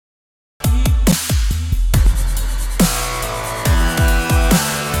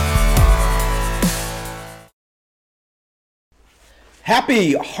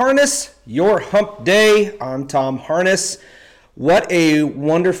Happy Harness Your Hump Day. I'm Tom Harness. What a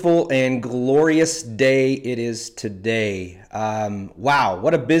wonderful and glorious day it is today. Wow,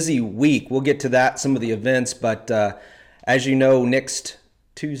 what a busy week. We'll get to that, some of the events, but as you know, next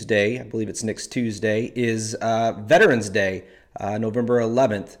Tuesday, I believe it's next Tuesday, is Veterans Day, November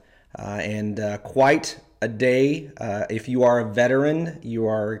 11th, and quite a day. If you are a veteran, you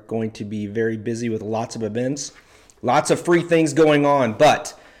are going to be very busy with lots of events. Lots of free things going on.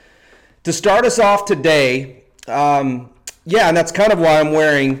 But to start us off today, and that's kind of why I'm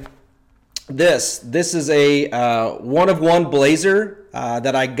wearing this. This is a one-of-one blazer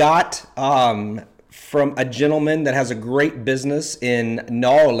that I got from a gentleman that has a great business in New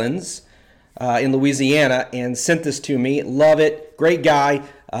Orleans, in Louisiana, and sent this to me. Love it. Great guy.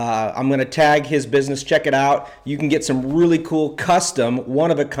 I'm going to tag his business. Check it out. You can get some really cool custom,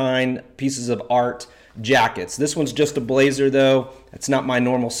 one-of-a-kind pieces of art jackets. This one's just a blazer though. It's not my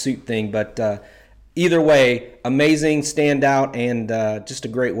normal suit thing, but either way, amazing, stand out, and just a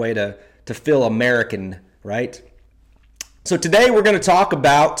great way to feel American, right? So today we're going to talk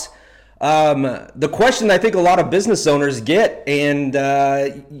about the question I think a lot of business owners get, and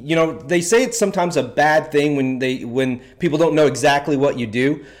they say it's sometimes a bad thing when people don't know exactly what you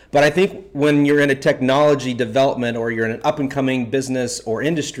do. But I think when you're in a technology development or you're in an up-and-coming business or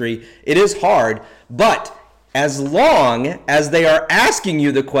industry, it is hard. But as long as they are asking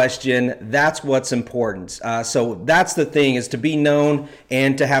you the question, that's what's important. So that's the thing, is to be known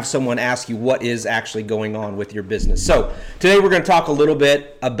and to have someone ask you what is actually going on with your business. So today we're going to talk a little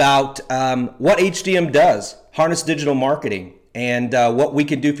bit about what HDM does, Harness Digital Marketing, and what we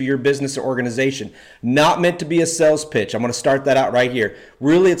can do for your business or organization. Not meant to be a sales pitch. I'm going to start that out right here.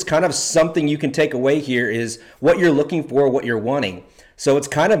 Really, it's kind of something you can take away here is what you're looking for, what you're wanting. So it's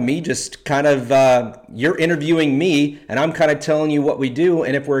kind of me just kind of, you're interviewing me and I'm kind of telling you what we do.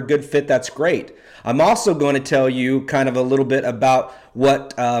 And if we're a good fit, that's great. I'm also going to tell you kind of a little bit about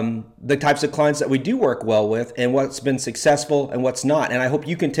what the types of clients that we do work well with and what's been successful and what's not. And I hope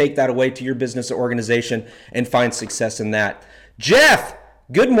you can take that away to your business or organization and find success in that. Jeff,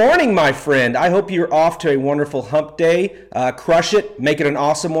 good morning, my friend. I hope you're off to a wonderful hump day. Crush it. Make it an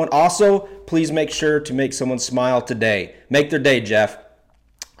awesome one. Also, please make sure to make someone smile today. Make their day, Jeff.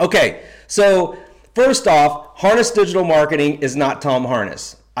 Okay, so first off, Harness Digital Marketing is not Tom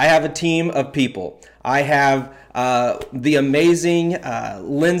Harness. I have a team of people. I have the amazing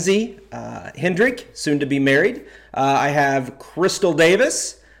Lindsay Hendrick, soon to be married. I have Crystal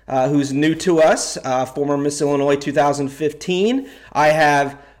Davis, who's new to us, former Miss Illinois 2015. I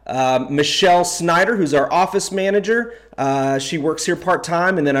have Michelle Snyder, who's our office manager. She works here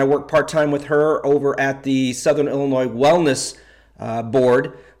part-time, and then I work part-time with her over at the Southern Illinois Wellness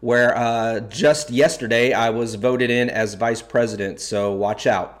Board, where just yesterday I was voted in as vice president, so watch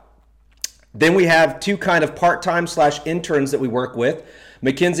out. Then we have two kind of part-time / interns that we work with.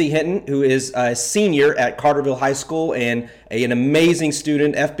 Mackenzie Hinton, who is a senior at Carterville High School and an amazing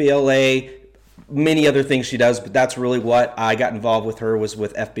student, FBLA, many other things she does, but that's really what I got involved with her, was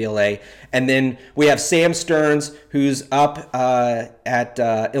with FBLA. And then we have Sam Stearns, who's up at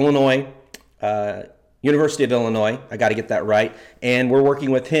Illinois, University of Illinois. I got to get that right. And we're working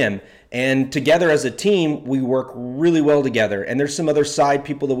with him. And together as a team, we work really well together. And there's some other side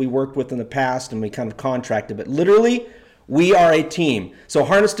people that we worked with in the past and we kind of contracted, but literally, we are a team. So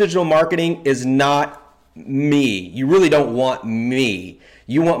Harness Digital Marketing is not me. You really don't want me.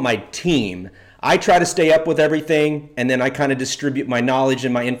 You want my team. I try to stay up with everything, and then I kind of distribute my knowledge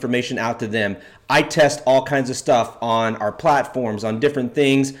and my information out to them. I test all kinds of stuff on our platforms, on different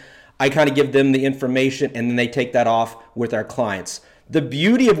things. I kind of give them the information, and then they take that off with our clients. The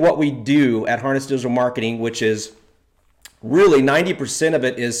beauty of what we do at Harness Digital Marketing, which is really 90% of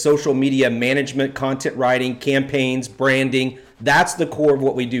it, is social media management, content writing, campaigns, branding. That's the core of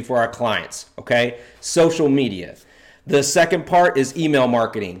what we do for our clients, okay? Social media. The second part is email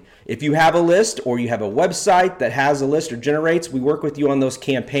marketing. If you have a list or you have a website that has a list or generates, we work with you on those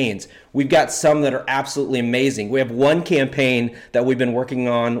campaigns. We've got some that are absolutely amazing. We have one campaign that we've been working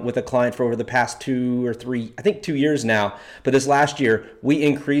on with a client for over the past 2 or 3, I think 2 years now. But this last year, we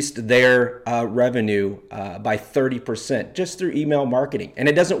increased their revenue by 30% just through email marketing. And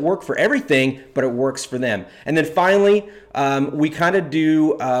it doesn't work for everything, but it works for them. And then finally, we kind of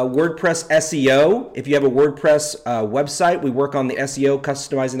do WordPress SEO. If you have a WordPress website, we work on the SEO,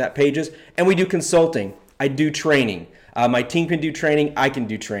 customizing that pages, and we do consulting. I do training. My team can do training. I can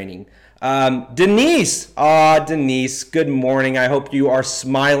do training. Denise, Denise, good morning. I hope you are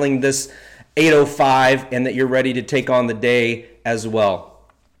smiling this 8:05 and that you're ready to take on the day as well.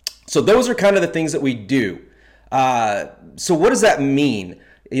 So those are kind of the things that we do. So what does that mean?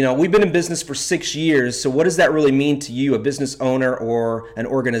 We've been in business for 6 years. So what does that really mean to you, a business owner or an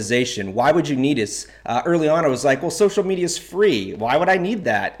organization? Why would you need us? Early on, I was like, well, social media is free. Why would I need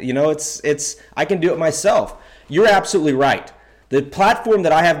that? I can do it myself. You're absolutely right. The platform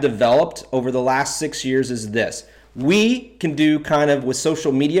that I have developed over the last 6 years is this. We can do with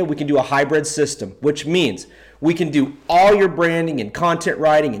social media, we can do a hybrid system, which means we can do all your branding and content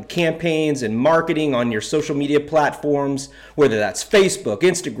writing and campaigns and marketing on your social media platforms, whether that's Facebook,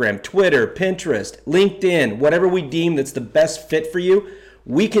 Instagram, Twitter, Pinterest, LinkedIn, whatever we deem that's the best fit for you.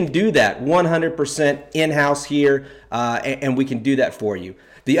 We can do that 100% in-house here, and we can do that for you.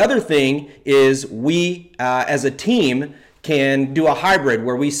 The other thing is we, as a team, can do a hybrid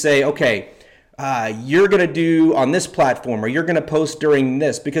where we say, okay, you're going to do on this platform or you're going to post during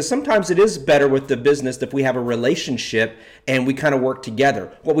this, because sometimes it is better with the business if we have a relationship and we kind of work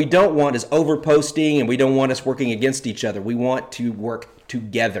together. What we don't want is over posting, and we don't want us working against each other. We want to work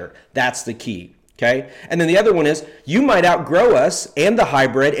together. That's the key. Okay. And then the other one is you might outgrow us and the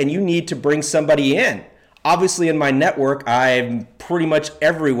hybrid, and you need to bring somebody in. Obviously, in my network, I'm pretty much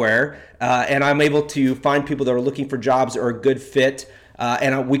everywhere, and I'm able to find people that are looking for jobs that are a good fit.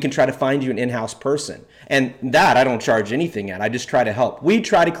 And we can try to find you an in-house person. And that I don't charge anything at. I just try to help. We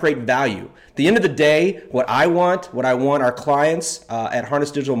try to create value. At the end of the day, what I want our clients at Harness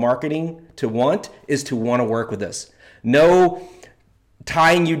Digital Marketing to want to work with us. No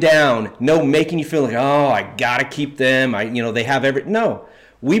tying you down, no making you feel like, oh, I gotta keep them. They have no.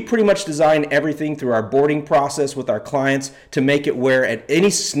 We pretty much design everything through our boarding process with our clients to make it where at any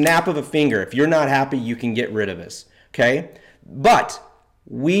snap of a finger, if you're not happy, you can get rid of us. Okay? But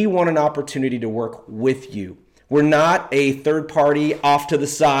we want an opportunity to work with you. We're not a third party off to the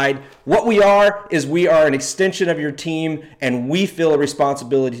side. What we are is we are an extension of your team, and we feel a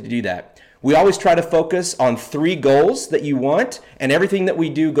responsibility to do that. We always try to focus on 3 goals that you want, and everything that we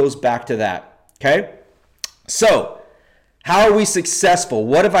do goes back to that. Okay? So, how are we successful?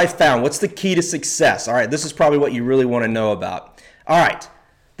 What have I found? What's the key to success? All right, this is probably what you really want to know about. All right.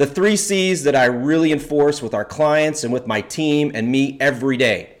 The 3 C's that I really enforce with our clients and with my team and me every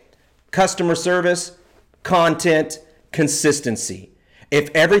day: customer service, content, consistency. If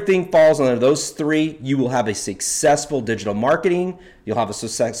everything falls under those 3, you will have a successful digital marketing. You'll have a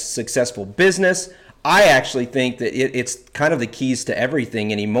successful business. I actually think that it's kind of the keys to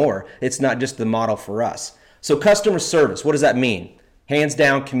everything anymore. It's not just the model for us. So customer service, what does that mean? Hands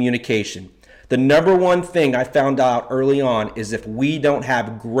down, communication. The number one thing I found out early on is if we don't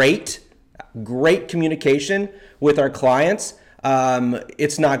have great communication with our clients,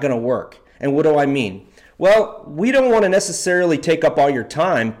 it's not going to work. And what do I mean? Well, we don't want to necessarily take up all your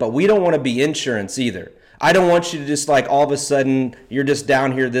time, but we don't want to be insurance either. I don't want you to just all of a sudden you're just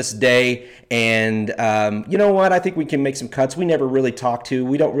down here this day and you know what, I think we can make some cuts. We never really talk to,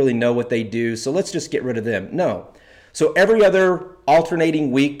 we don't really know what they do, so let's just get rid of them. No. So every other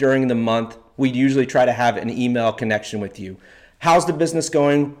alternating week during the month, we usually try to have an email connection with you. How's the business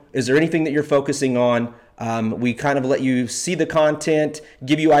going? Is there anything that you're focusing on? We kind of let you see the content,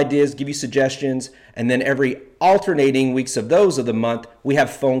 give you ideas, give you suggestions, and then every alternating weeks of the month, we have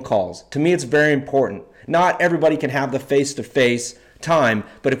phone calls. To me, it's very important. Not everybody can have the face-to-face time,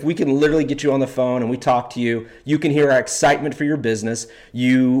 but if we can literally get you on the phone and we talk to you, you can hear our excitement for your business.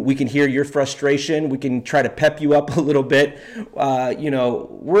 We can hear your frustration. We can try to pep you up a little bit.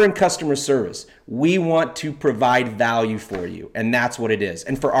 We're in customer service. We want to provide value for you, and that's what it is.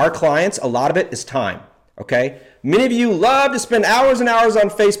 And for our clients, a lot of it is time. Okay? Many of you love to spend hours and hours on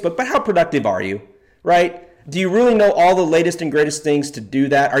Facebook, but how productive are you? Right? Do you really know all the latest and greatest things to do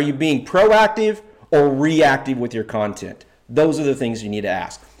that? Are you being proactive or reactive with your content? Those are the things you need to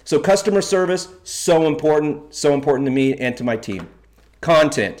ask. So customer service, so important to me and to my team.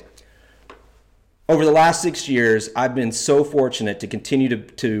 Content. Over the last 6 years, I've been so fortunate to continue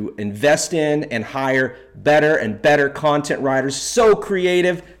to invest in and hire better and better content writers, so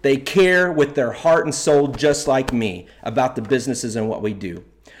creative. They care with their heart and soul, just like me, about the businesses and what we do.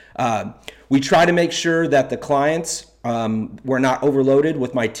 We try to make sure that the clients, we're not overloaded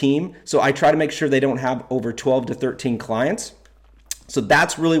with my team. So I try to make sure they don't have over 12 to 13 clients. So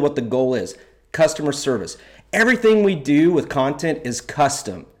that's really what the goal is. Customer service. Everything we do with content is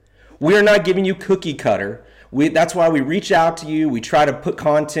custom. We are not giving you cookie cutter. That's why we reach out to you. We try to put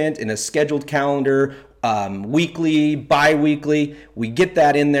content in a scheduled calendar, weekly, bi-weekly. We get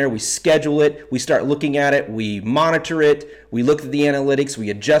that in there. We schedule it. We start looking at it. We monitor it. We look at the analytics.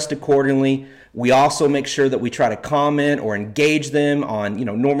 We adjust accordingly. We also make sure that we try to comment or engage them on,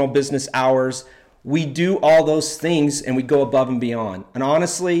 normal business hours. We do all those things and we go above and beyond. And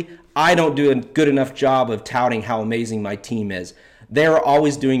honestly, I don't do a good enough job of touting how amazing my team is. They're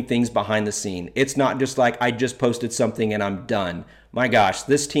always doing things behind the scene. It's not just like I just posted something and I'm done. My gosh,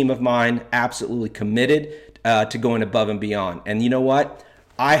 this team of mine absolutely committed to going above and beyond. And you know what?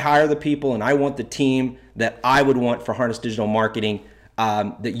 I hire the people and I want the team that I would want for Harness Digital Marketing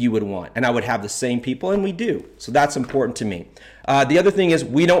that you would want. And I would have the same people, and we do. So that's important to me. The other thing is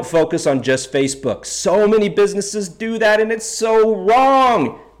we don't focus on just Facebook. So many businesses do that, and it's so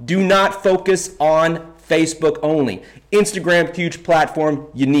wrong. Do not focus on Facebook only. Instagram, huge platform,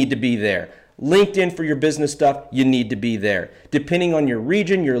 you need to be there. LinkedIn for your business stuff, you need to be there. Depending on your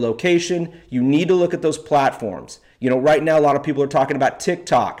region, your location, you need to look at those platforms. Right now, a lot of people are talking about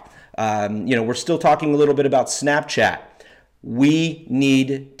TikTok. We're still talking a little bit about Snapchat. We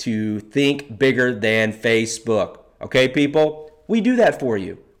need to think bigger than Facebook. Okay, people? We do that for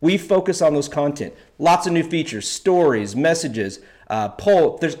you. We focus on those content. Lots of new features, stories, messages,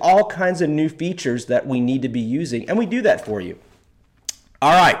 poll. There's all kinds of new features that we need to be using, and we do that for you.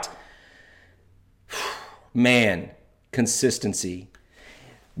 All right. Man, consistency.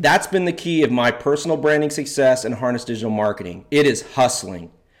 That's been the key of my personal branding success and Harness Digital Marketing. It is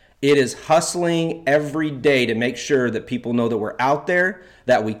hustling. It is hustling every day to make sure that people know that we're out there,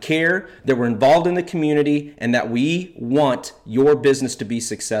 that we care, that we're involved in the community, and that we want your business to be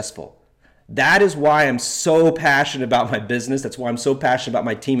successful. That is why I'm so passionate about my business. That's why I'm so passionate about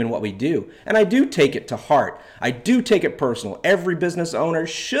my team and what we do. And I do take it to heart. I do take it personal. Every business owner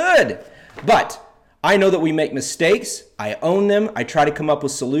should. But I know that we make mistakes. I own them. I try to come up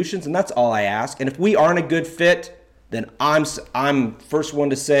with solutions, and that's all I ask. And if we aren't a good fit, then I'm first one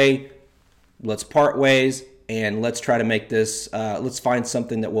to say, let's part ways and let's try to make this, let's find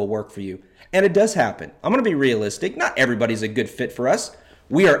something that will work for you. And it does happen. I'm going to be realistic. Not everybody's a good fit for us.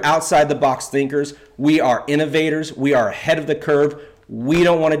 We are outside the box thinkers. We are innovators. We are ahead of the curve. We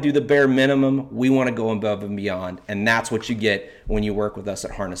don't want to do the bare minimum. We want to go above and beyond. And that's what you get when you work with us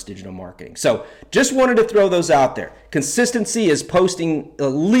at Harness Digital Marketing. So just wanted to throw those out there. Consistency is posting at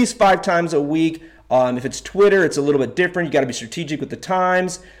least 5 times a week. If it's Twitter, it's a little bit different. You got to be strategic with the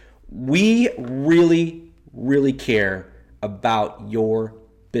times. We really, really care about your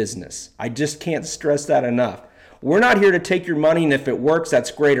business. I just can't stress that enough. We're not here to take your money, and if it works,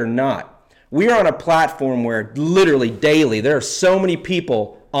 that's great or not. We are on a platform where literally daily, there are so many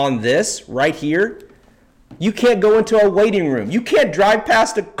people on this right here. You can't go into a waiting room. You can't drive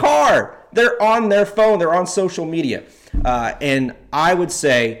past a car. They're on their phone. They're on social media. And I would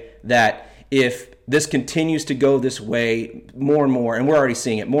say that if this continues to go this way more and more, and we're already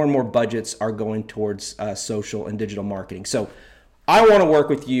seeing it, more and more budgets are going towards social and digital marketing. So I want to work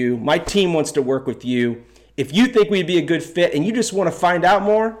with you. My team wants to work with you. If you think we'd be a good fit and you just want to find out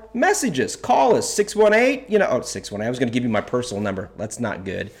more, message us, call us, 618, 618. I was going to give you my personal number. That's not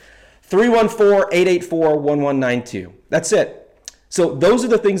good. 314-884-1192. That's it. So those are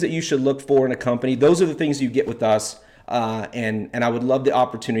the things that you should look for in a company. Those are the things you get with us. And I would love the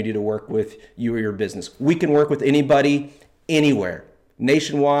opportunity to work with you or your business. We can work with anybody, anywhere,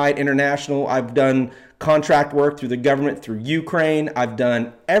 nationwide, international. I've done contract work through the government, through Ukraine. I've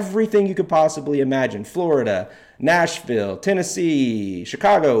done everything you could possibly imagine. Florida, Nashville, Tennessee,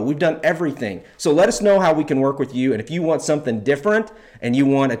 Chicago. We've done everything. So let us know how we can work with you. And if you want something different and you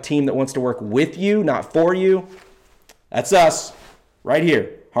want a team that wants to work with you, not for you, that's us right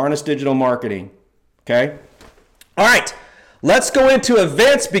here, Harness Digital Marketing. Okay? All right, let's go into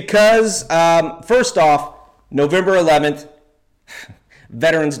events because first off, November 11th,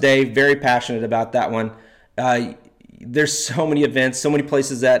 Veterans Day, very passionate about that one. There's so many events, so many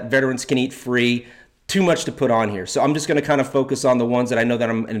places that veterans can eat free, too much to put on here. So I'm just going to kind of focus on the ones that I know that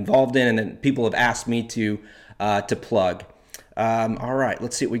I'm involved in and that people have asked me to plug. All right,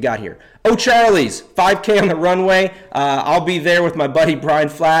 let's see what we got here. O'Charlie's 5K on the runway. I'll be there with my buddy Brian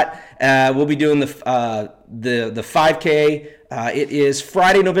Flatt. We'll be doing the 5K. It is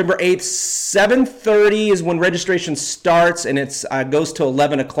Friday, November 8th, 7:30 is when registration starts, and it goes to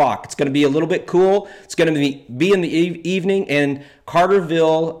 11 o'clock. It's going to be a little bit cool. It's going to be in the evening, and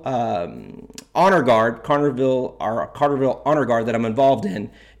Carterville Honor Guard that I'm involved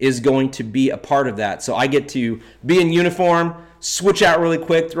in is going to be a part of that. So I get to be in uniform, switch out really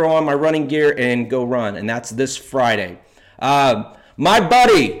quick, throw on my running gear, and go run, and that's this Friday. My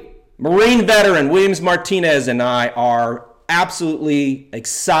buddy, Marine veteran Williams Martinez, and I are absolutely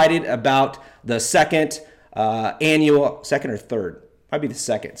excited about the second or third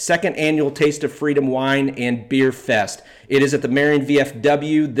annual Taste of Freedom Wine and Beer Fest. It is at the Marion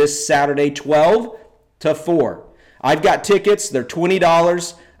VFW this Saturday, 12 to 4. I've got tickets. They're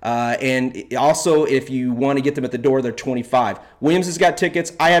 $20. And also, if you want to get them at the door, they're $25. Williams has got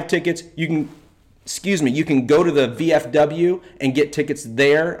tickets. I have tickets. You can go to the VFW and get tickets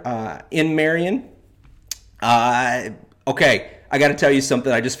there in Marion. Okay, I got to tell you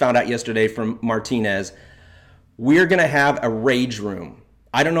something I just found out yesterday from Martinez. We're going to have a rage room.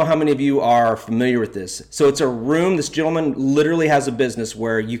 I don't know how many of you are familiar with this. So it's a room. This gentleman literally has a business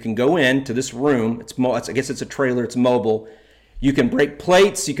where you can go into this room. I guess it's a trailer. It's mobile. You can break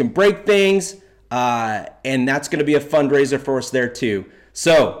plates. You can break things. And that's going to be a fundraiser for us there too.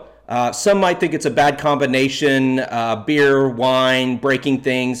 So some might think it's a bad combination, beer, wine, breaking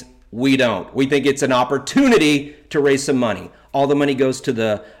things. We don't. We think it's an opportunity to raise some money. All the money goes to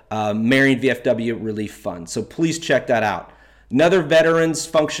the Marion VFW Relief Fund. So please check that out. Another veterans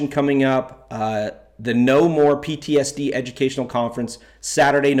function coming up, the No More PTSD Educational Conference,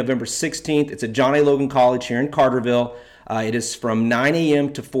 Saturday, November 16th. It's at John A. Logan College here in Carterville. It is from 9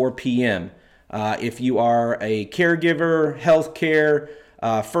 a.m. to 4 p.m. If you are a caregiver, healthcare,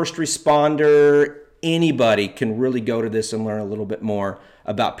 first responder, anybody can really go to this and learn a little bit more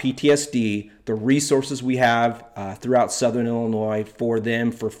about PTSD, the resources we have throughout Southern Illinois for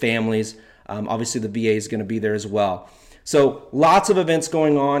them, for families. Obviously, the VA is going to be there as well. So lots of events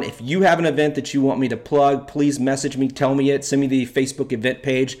going on. If you have an event that you want me to plug, please message me, tell me it, send me the Facebook event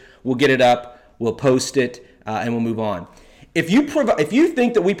page. We'll get it up, we'll post it, and we'll move on. If you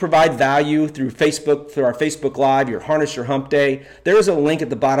think that we provide value through Facebook, through our Facebook Live, your Harness Your Hump Day, there is a link at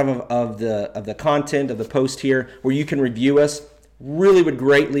the bottom of the content of the post here where you can review us. Really would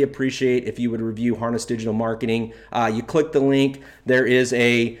greatly appreciate if you would review Harness Digital Marketing. You click the link. There is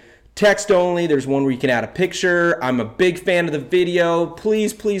a text only. There's one where you can add a picture. I'm a big fan of the video.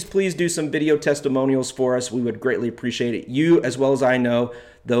 Please, please, please do some video testimonials for us. We would greatly appreciate it. You, as well as I know,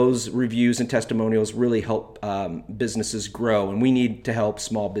 those reviews and testimonials really help businesses grow, and we need to help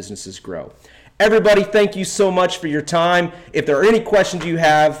small businesses grow. Everybody, thank you so much for your time. If there are any questions you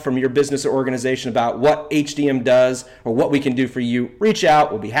have from your business or organization about what HDM does or what we can do for you, reach out.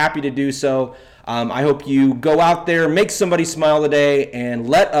 We'll be happy to do so. I hope you go out there, make somebody smile today, and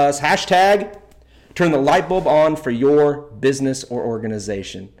let us, # turn the light bulb on for your business or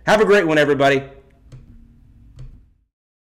organization. Have a great one, everybody.